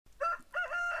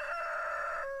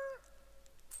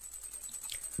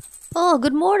Oh,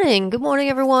 good morning. Good morning,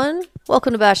 everyone.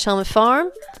 Welcome to Bash Helmet Farm.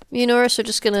 Me and Urist are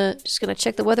just gonna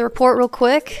check the weather report real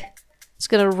quick. It's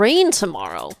gonna rain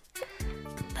tomorrow.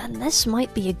 Then this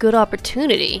might be a good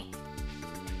opportunity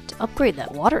to upgrade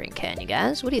that watering can, you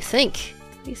guys. What do you think?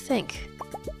 What do you think?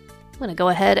 I'm gonna go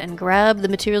ahead and grab the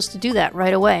materials to do that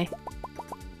right away.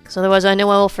 Because otherwise I know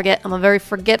I will forget. I'm a very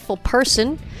forgetful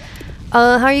person.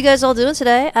 How are you guys all doing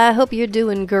today? I hope you're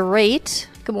doing great.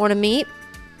 Good morning, Meat.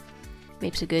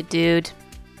 Meep's a good dude.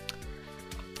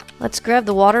 Let's grab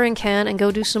the watering can and go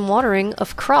do some watering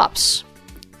of crops.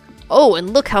 Oh,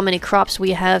 and look how many crops we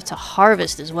have to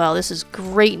harvest as well. This is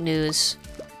great news.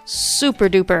 Super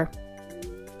duper.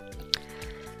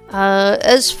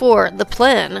 As for the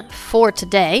plan for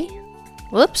today...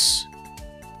 Whoops.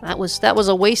 That was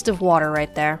a waste of water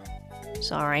right there.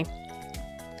 Sorry.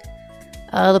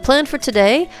 The plan for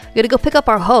today, we gotta go pick up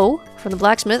our hoe from the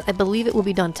blacksmith. I believe it will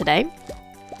be done today.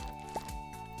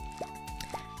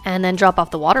 And then drop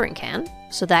off the watering can,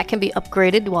 so that can be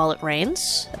upgraded while it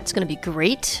rains. That's gonna be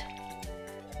great.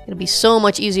 It'll be so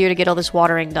much easier to get all this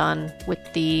watering done with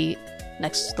the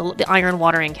iron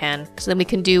watering can, because then we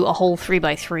can do a whole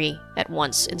 3x3 at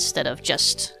once instead of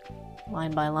just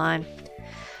line by line.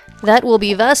 That will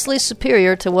be vastly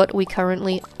superior to what we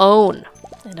currently own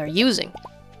and are using.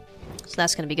 So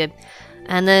that's gonna be good.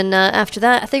 And then after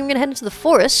that, I think we're gonna head into the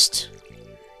forest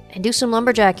and do some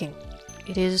lumberjacking.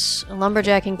 It is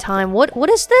lumberjacking time. What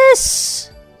is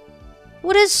this?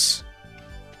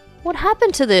 What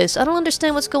happened to this? I don't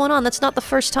understand what's going on. That's not the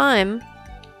first time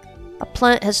a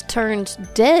plant has turned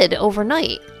dead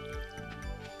overnight.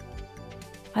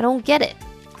 I don't get it.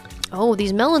 Oh,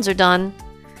 these melons are done.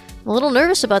 I'm a little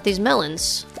nervous about these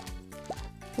melons.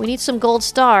 We need some gold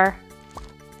star.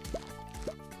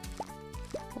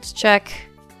 Let's check.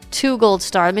 2 gold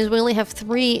star. That means we only have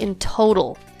 3 in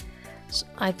total. So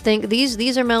I think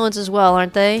these are melons as well,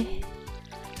 aren't they?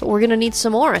 But we're gonna need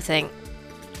some more, I think.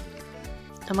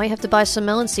 I might have to buy some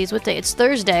melon seeds. What day? It's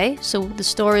Thursday, so the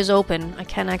store is open. I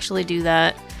can actually do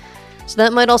that. So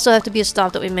that might also have to be a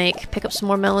stop that we make. Pick up some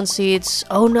more melon seeds.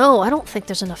 Oh no, I don't think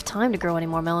there's enough time to grow any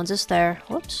more melons, is there?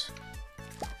 Whoops.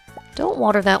 Don't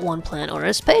water that one plant,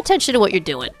 Urist. Pay attention to what you're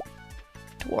doing.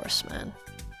 Dwarfs, man.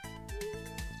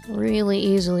 Really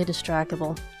easily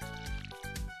distractible.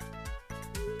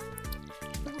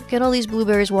 Get all these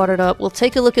blueberries watered up. We'll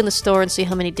take a look in the store and see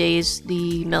how many days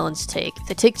the melons take. If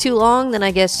they take too long, then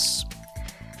I guess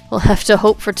we'll have to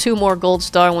hope for 2 more gold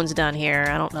star ones down here.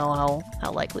 I don't know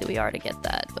how likely we are to get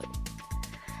that, but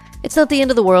it's not the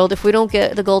end of the world. If we don't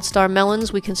get the gold star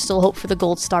melons, we can still hope for the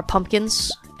gold star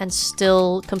pumpkins and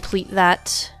still complete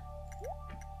that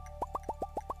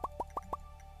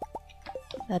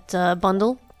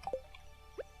bundle.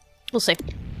 We'll see.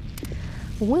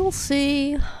 We'll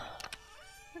see.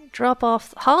 Drop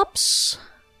off the hops.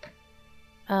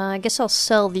 I guess I'll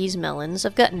sell these melons.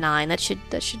 I've got 9. That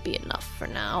should be enough for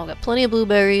now. I've got plenty of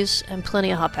blueberries and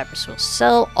plenty of hot peppers, so we'll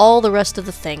sell all the rest of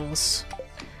the things.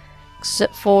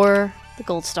 Except for the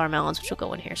gold star melons, which will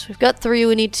go in here. So we've got 3,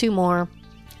 we need 2 more.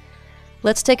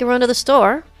 Let's take a run to the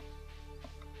store.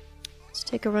 Let's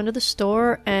take a run to the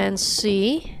store and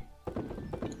see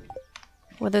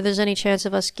whether there's any chance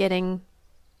of us getting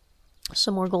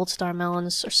some more gold star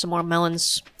melons, or some more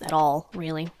melons at all,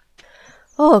 really.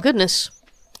 Oh, goodness.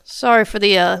 Sorry for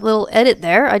the little edit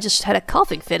there. I just had a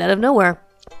coughing fit out of nowhere.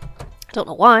 I don't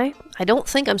know why. I don't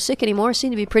think I'm sick anymore. I seem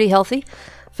to be pretty healthy.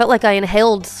 Felt like I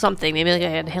inhaled something. Maybe like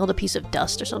I inhaled a piece of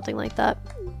dust or something like that.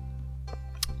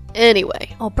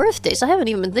 Anyway. Oh, birthdays. I haven't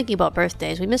even been thinking about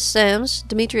birthdays. We missed Sam's.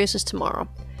 Demetrius is tomorrow.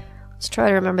 Let's try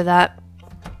to remember that.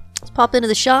 Let's pop into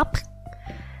the shop.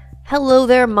 Hello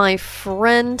there, my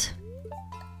friend.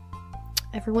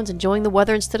 Everyone's enjoying the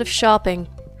weather instead of shopping.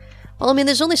 Well, I mean,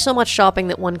 there's only so much shopping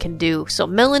that one can do. So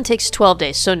melon takes 12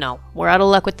 days, so no. We're out of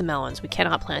luck with the melons. We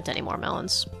cannot plant any more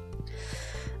melons.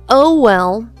 Oh,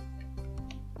 well.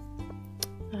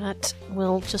 That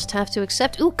we'll just have to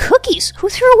accept. Ooh, cookies! Who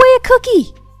threw away a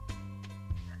cookie?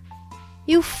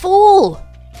 You fool!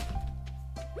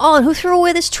 Oh, and who threw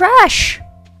away this trash?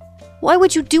 Why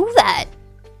would you do that?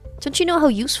 Don't you know how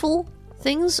useful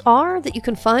things are that you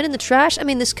can find in the trash? I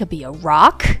mean, this could be a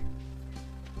rock.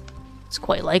 It's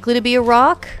quite likely to be a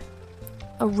rock.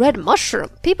 A red mushroom.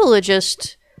 People are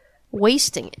just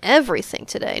wasting everything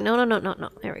today. No.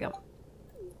 There we go.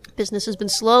 Business has been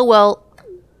slow. Well,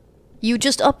 you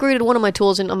just upgraded one of my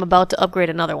tools and I'm about to upgrade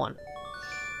another one.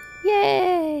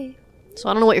 Yay! So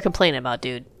I don't know what you're complaining about,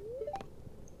 dude.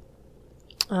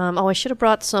 Oh, I should have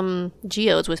brought some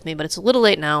geodes with me, but it's a little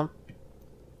late now.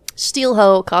 Steel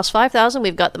hoe costs 5,000.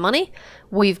 We've got the money.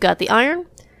 We've got the iron.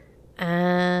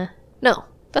 No.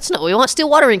 That's not what we want. Steel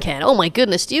watering can. Oh my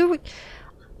goodness, do you...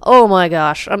 Oh my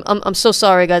gosh. I'm so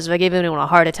sorry, guys, if I gave anyone a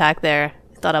heart attack there.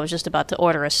 I thought I was just about to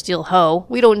order a steel hoe.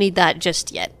 We don't need that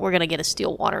just yet. We're gonna get a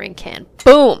steel watering can.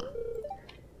 Boom!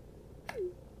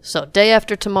 So, day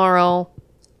after tomorrow,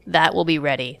 that will be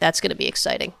ready. That's gonna be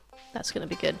exciting. That's gonna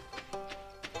be good.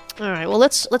 Alright, well,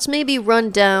 let's maybe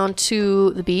run down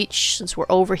to the beach, since we're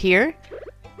over here.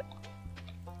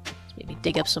 Let's maybe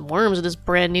dig up some worms with this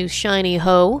brand new shiny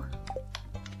hoe.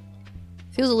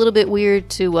 Feels a little bit weird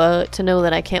to know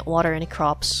that I can't water any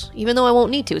crops, even though I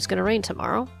won't need to. It's gonna rain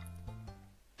tomorrow.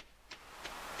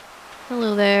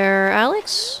 Hello there,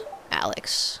 Alex?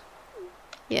 Alex.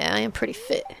 Yeah, I am pretty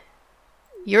fit.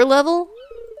 Your level?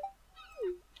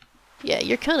 Yeah,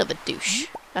 you're kind of a douche.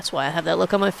 That's why I have that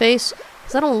look on my face.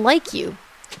 Because I don't like you.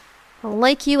 I don't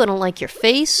like you, I don't like your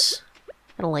face.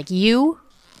 I don't like you.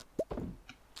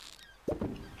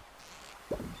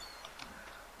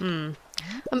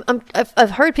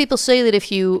 I've heard people say that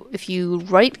if you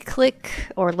right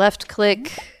click or left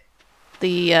click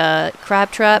the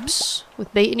crab traps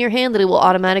with bait in your hand, that it will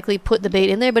automatically put the bait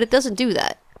in there, but it doesn't do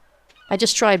that. I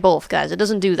just tried both, guys. It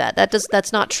doesn't do that.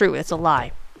 That's not true. It's a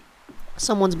lie.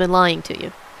 Someone's been lying to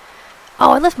you.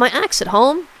 Oh, I left my axe at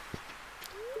home.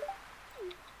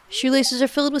 Shoelaces are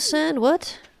filled with sand.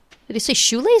 What? Did he say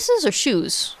shoelaces or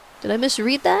shoes? Did I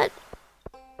misread that?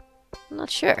 I'm not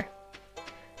sure.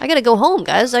 I gotta go home,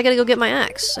 guys. I gotta go get my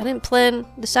axe. I didn't plan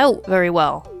this out very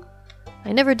well.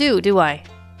 I never do I?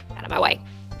 Out of my way.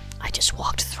 I just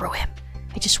walked through him.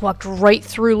 I just walked right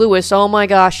through Lewis. Oh my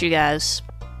gosh, you guys.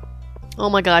 Oh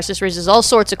my gosh, this raises all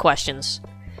sorts of questions.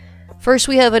 First,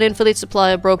 we have an infinite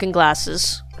supply of broken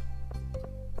glasses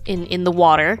in the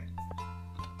water.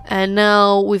 And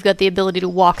now we've got the ability to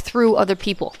walk through other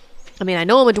people. I mean, I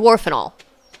know I'm a dwarf and all.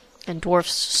 And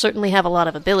dwarfs certainly have a lot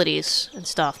of abilities and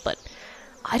stuff, but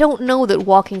I don't know that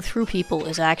walking through people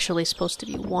is actually supposed to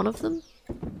be one of them.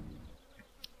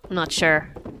 I'm not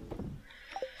sure.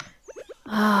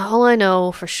 All I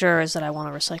know for sure is that I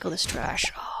want to recycle this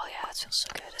trash. Oh yeah, it feels so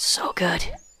good. It's so good.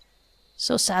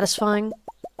 So satisfying.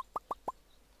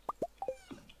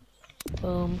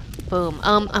 Boom, boom.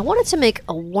 I wanted to make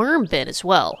a worm bin as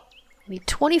well. I need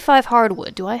 25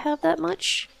 hardwood. Do I have that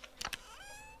much?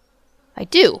 I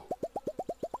do.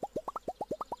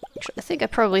 I think I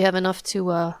probably have enough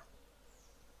to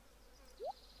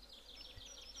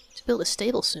build a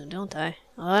stable soon, don't I?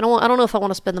 I don't know if I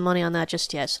want to spend the money on that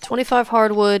just yet. So 25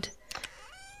 hardwood,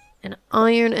 an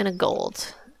iron, and a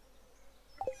gold.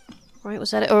 Right,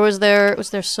 was that it? Or was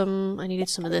there some... I needed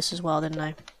some of this as well, didn't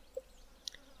I?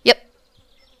 Yep.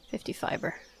 50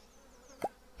 fiber.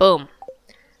 Boom.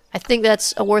 I think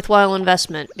that's a worthwhile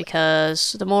investment,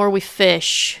 because the more we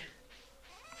fish...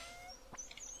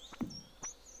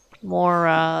 more,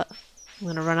 I'm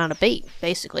gonna run out of bait,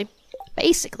 basically.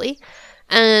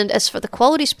 And as for the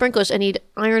quality sprinklers, I need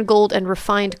iron, gold, and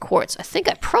refined quartz. I think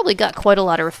I probably got quite a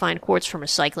lot of refined quartz from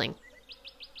recycling.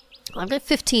 I've got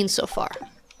 15 so far.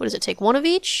 What does it take? One of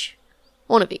each?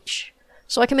 One of each.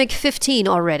 So I can make 15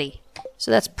 already. So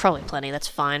that's probably plenty, that's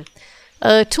fine.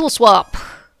 Tool swap.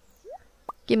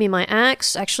 Give me my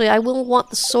axe. Actually, I will want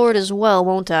the sword as well,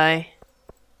 won't I?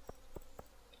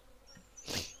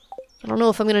 I don't know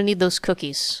if I'm gonna need those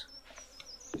cookies.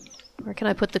 Where can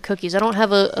I put the cookies? I don't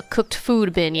have a cooked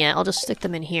food bin yet. I'll just stick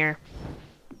them in here.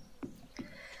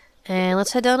 And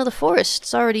let's head down to the forest.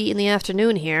 It's already in the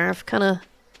afternoon here. I've kinda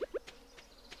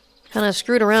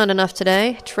screwed around enough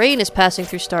today. Train is passing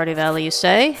through Stardew Valley, you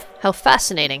say? How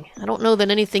fascinating. I don't know that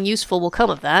anything useful will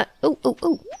come of that. Oh, oh,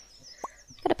 oh.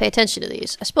 Gotta pay attention to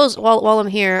these. I suppose while I'm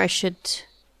here, I should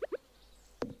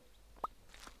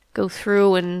go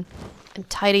through and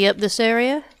tidy up this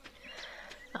area.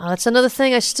 That's another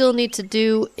thing I still need to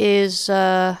do is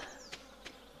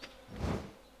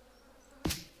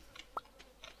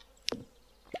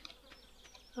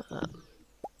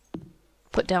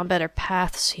put down better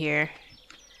paths here.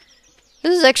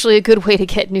 This is actually a good way to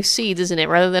get new seeds, isn't it?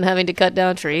 Rather than having to cut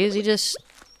down trees, you just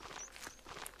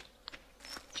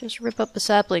rip up the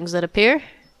saplings that appear.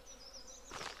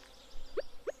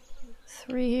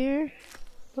 3 here.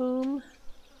 Boom.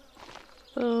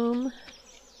 Boom.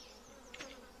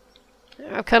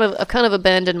 I've kind of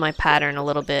abandoned my pattern a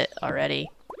little bit already.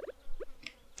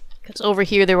 Because over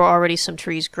here there were already some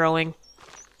trees growing.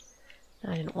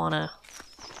 I didn't want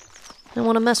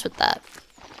to mess with that.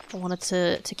 I wanted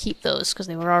to keep those because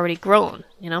they were already grown,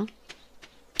 you know?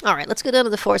 Alright, let's go down to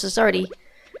the forest. It's already...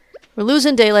 We're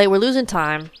losing daylight, we're losing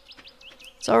time.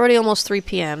 It's already almost 3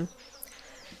 p.m.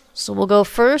 So we'll go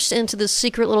first into this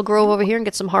secret little grove over here and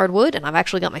get some hardwood. And I've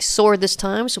actually got my sword this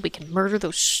time so we can murder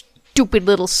those stupid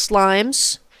little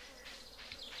slimes.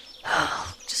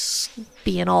 Just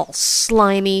being all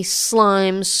slimy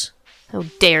slimes. How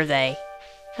dare they?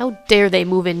 How dare they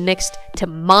move in next to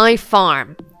my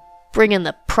farm? Bringing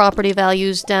the property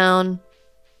values down.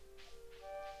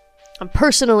 I'm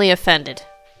personally offended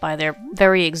by their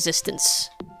very existence.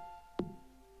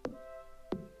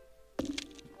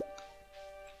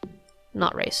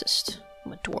 Not racist.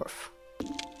 I'm a dwarf.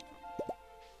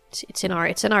 It's in our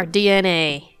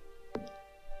DNA.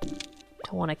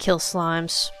 Don't want to kill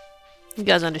slimes. You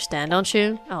guys understand, don't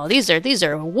you? Oh, these are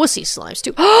wussy slimes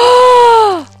too.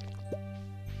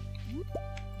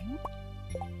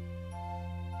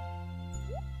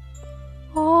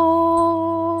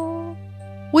 Oh,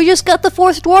 we just got the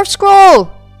 4th dwarf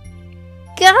scroll!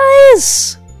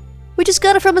 Guys! We just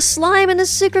got it from a slime in the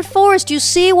secret forest. Do you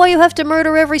see why you have to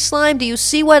murder every slime? Do you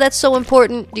see why that's so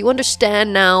important? Do you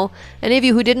understand now? Any of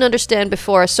you who didn't understand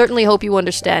before, I certainly hope you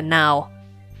understand now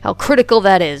how critical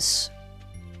that is.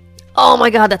 Oh my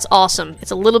god, that's awesome.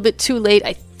 It's a little bit too late,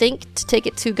 I think, to take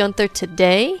it to Gunther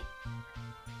today.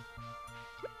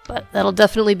 But that'll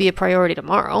definitely be a priority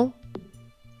tomorrow.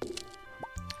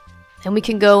 And we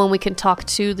can go and we can talk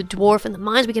to the dwarf in the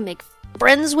mines. We can make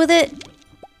friends with it.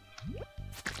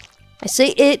 I say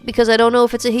it because I don't know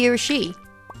if it's a he or she.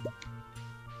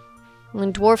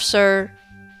 And dwarfs are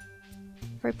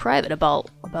very private about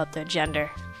their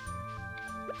gender.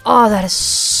 Oh, that is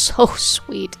so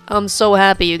sweet. I'm so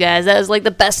happy, you guys. That is like the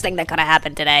best thing that could have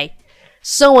happened today.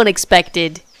 So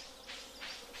unexpected.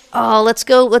 Oh, let's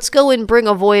go and bring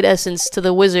a void essence to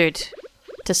the wizard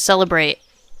to celebrate.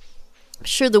 I'm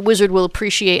sure the wizard will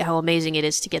appreciate how amazing it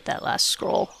is to get that last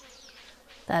scroll.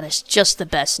 That is just the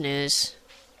best news.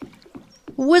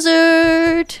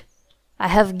 Wizard! I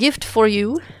have a gift for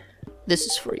you. This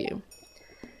is for you.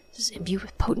 This is imbued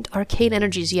with potent arcane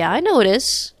energies. Yeah, I know it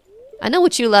is. I know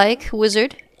what you like,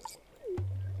 wizard.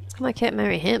 How come I can't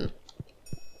marry him?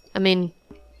 I mean,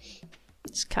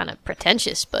 it's kind of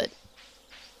pretentious, but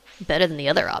better than the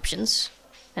other options.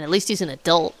 And at least he's an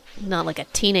adult, not like a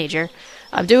teenager.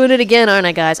 I'm doing it again, aren't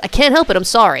I, guys? I can't help it, I'm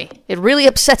sorry. It really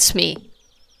upsets me.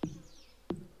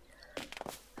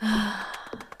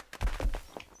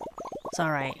 It's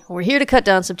alright. We're here to cut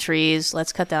down some trees.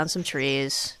 Let's cut down some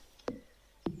trees.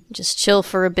 Just chill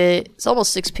for a bit. It's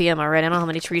almost 6 p.m. already. I don't know how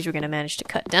many trees we're going to manage to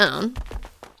cut down.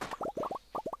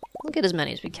 We'll get as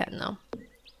many as we can, though.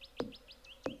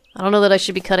 I don't know that I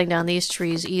should be cutting down these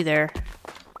trees either,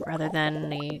 rather than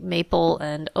the maple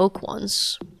and oak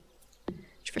ones.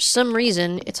 Which for some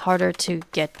reason, it's harder to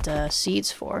get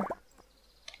seeds for.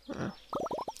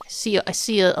 I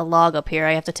see a log up here.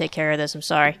 I have to take care of this. I'm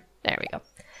sorry. There we go.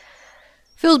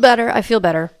 Feels better. I feel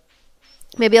better.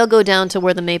 Maybe I'll go down to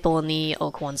where the maple and the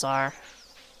oak ones are.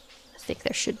 I think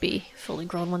there should be fully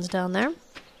grown ones down there.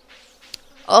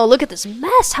 Oh, look at this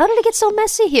mess! How did it get so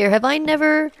messy here? Have I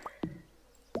never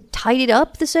tidied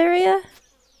up this area?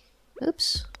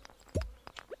 Oops.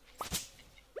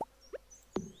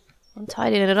 I'm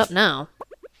tidying it up now.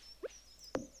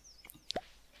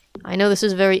 I know this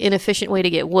is a very inefficient way to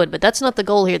get wood, but that's not the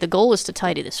goal here. The goal is to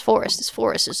tidy this forest. This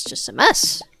forest is just a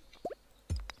mess.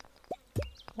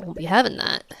 I won't be having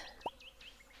that.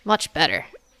 Much better.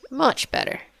 Much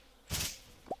better.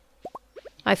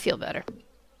 I feel better.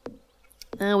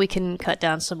 Now we can cut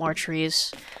down some more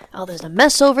trees. Oh, there's a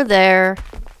mess over there.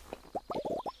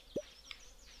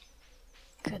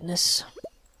 Goodness.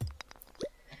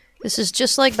 This is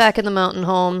just like back in the mountain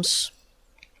homes.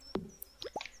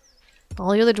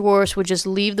 All the other dwarves would just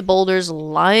leave the boulders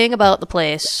lying about the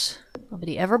place.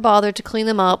 Nobody ever bothered to clean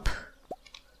them up.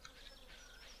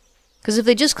 Because if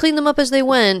they just cleaned them up as they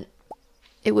went,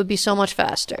 it would be so much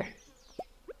faster.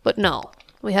 But no.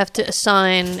 We have to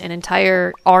assign an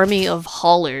entire army of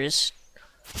haulers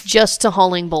just to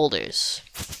hauling boulders.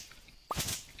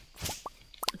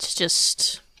 It's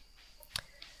just...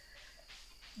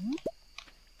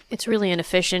 It's really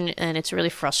inefficient and it's really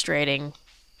frustrating.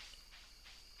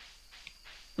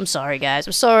 I'm sorry, guys.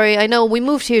 I'm sorry. I know we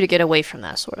moved here to get away from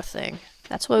that sort of thing.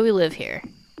 That's why we live here.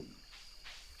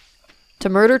 To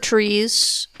murder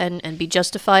trees and be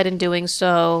justified in doing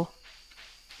so.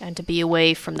 And to be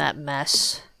away from that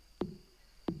mess.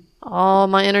 Oh,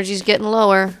 my energy's getting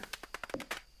lower.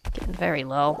 Getting very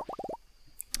low.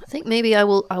 I think maybe I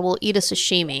will eat a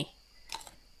sashimi.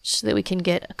 So that we can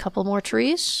get a couple more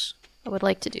trees. I would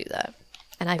like to do that.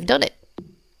 And I've done it.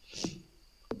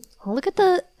 Oh, look at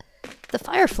the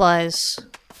fireflies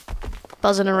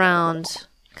buzzing around.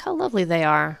 Look how lovely they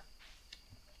are.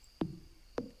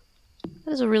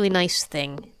 That is a really nice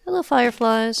thing. Hello,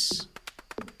 fireflies.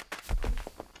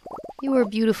 You are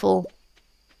beautiful.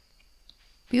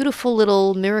 Beautiful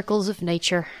little miracles of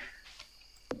nature.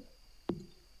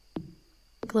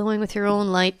 glowing with your own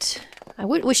light.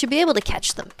 We should be able to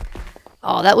catch them.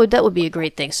 Oh, that would be a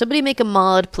great thing. Somebody make a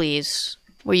mod, please,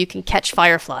 where you can catch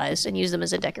fireflies and use them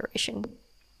as a decoration.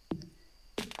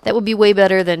 That would be way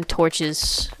better than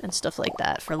torches and stuff like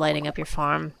that for lighting up your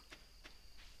farm.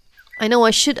 I know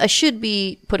I should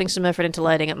be putting some effort into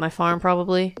lighting up my farm,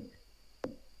 probably.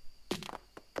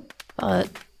 But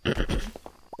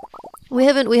we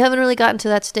haven't really gotten to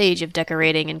that stage of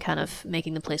decorating and kind of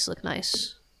making the place look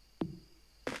nice.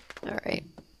 Alright.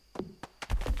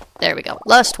 There we go.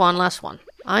 Last one, last one.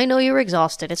 I know you're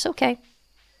exhausted. It's okay.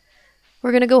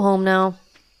 We're gonna go home now.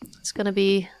 That's gonna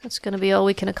be all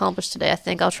we can accomplish today, I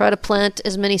think. I'll try to plant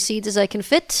as many seeds as I can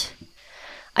fit.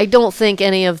 I don't think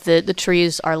any of the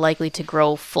trees are likely to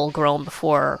grow full grown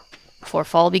before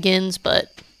fall begins,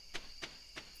 but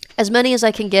as many as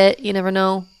I can get, you never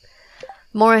know.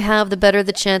 The more I have, the better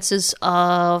the chances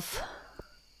of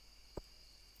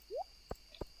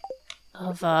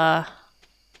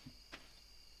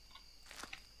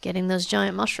getting those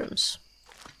giant mushrooms.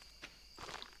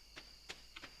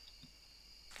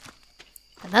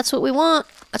 And that's what we want.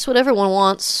 That's what everyone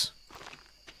wants.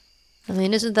 I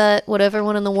mean, isn't that what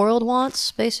everyone in the world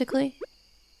wants, basically?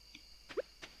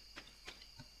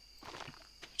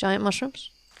 Giant mushrooms?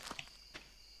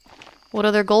 What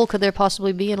other goal could there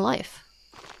possibly be in life?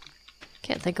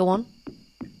 Can't think of one.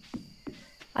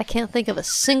 I can't think of a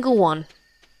single one.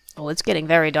 Oh, it's getting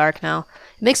very dark now.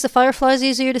 It makes the fireflies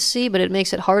easier to see, but it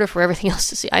makes it harder for everything else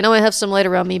to see. I know I have some light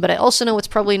around me, but I also know it's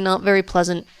probably not very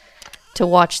pleasant to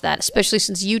watch that, especially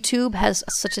since YouTube has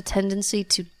such a tendency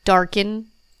to darken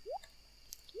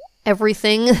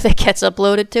everything that gets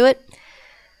uploaded to it.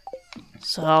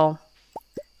 So,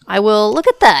 I will... Look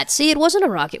at that! See, it wasn't a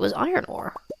rock, it was iron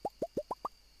ore.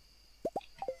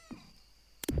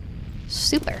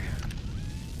 Super.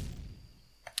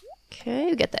 Okay,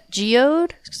 we got that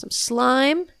geode, some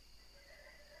slime. We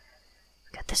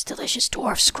got this delicious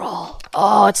dwarf scroll.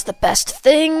 Oh, it's the best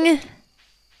thing!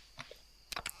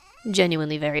 I'm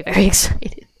genuinely very, very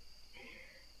excited.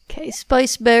 Okay,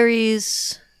 spice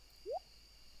berries.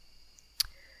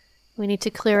 We need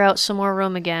to clear out some more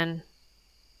room again.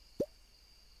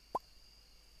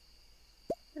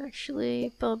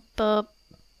 Actually, bump. Oh,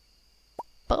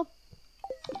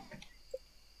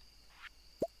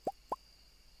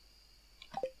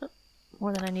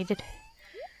 more than I needed.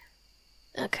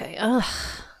 Okay,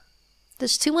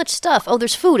 there's too much stuff. Oh,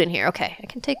 there's food in here. Okay, I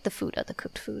can take the food out, the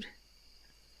cooked food.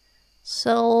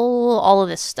 Sell all of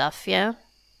this stuff, yeah?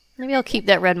 Maybe I'll keep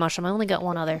that red mushroom. I only got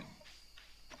one other.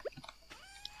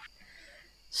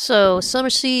 So,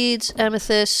 summer seeds,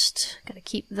 amethyst. Gotta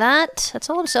keep that. That's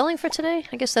all I'm selling for today?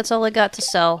 I guess that's all I got to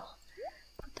sell.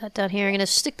 Put that down here. I'm gonna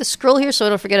stick the scroll here so I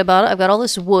don't forget about it. I've got all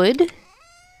this wood.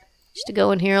 Just to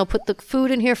go in here. I'll put the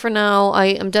food in here for now. I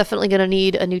am definitely gonna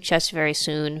need a new chest very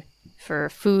soon for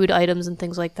food items and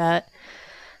things like that.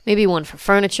 Maybe one for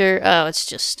furniture. Oh,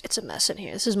 it's a mess in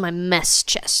here. This is my mess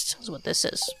chest, is what this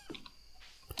is.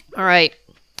 Alright.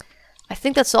 I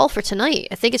think that's all for tonight.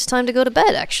 I think it's time to go to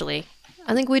bed, actually.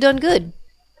 I think we done good.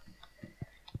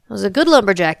 It was a good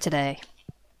lumberjack today.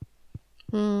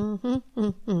 Time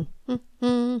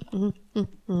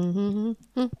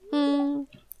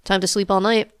to sleep all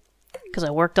night, because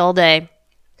I worked all day.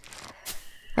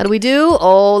 How do we do?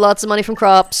 Oh, lots of money from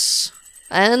crops.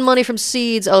 And money from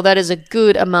seeds. Oh, that is a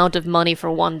good amount of money for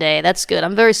one day. That's good.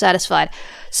 I'm very satisfied.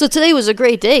 So today was a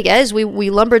great day, guys. We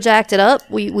lumberjacked it up.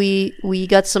 We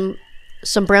got some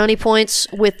brownie points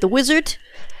with the wizard.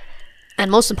 And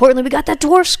most importantly, we got that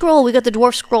dwarf scroll. We got the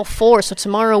dwarf scroll 4. So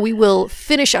tomorrow we will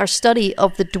finish our study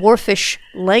of the dwarfish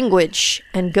language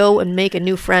and go and make a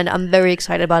new friend. I'm very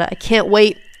excited about it. I can't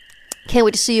wait. Can't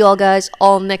wait to see you all, guys,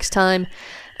 all next time.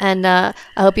 And I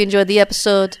hope you enjoyed the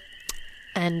episode.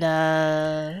 And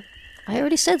I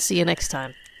already said see you next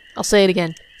time. I'll say it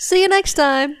again. See you next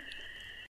time!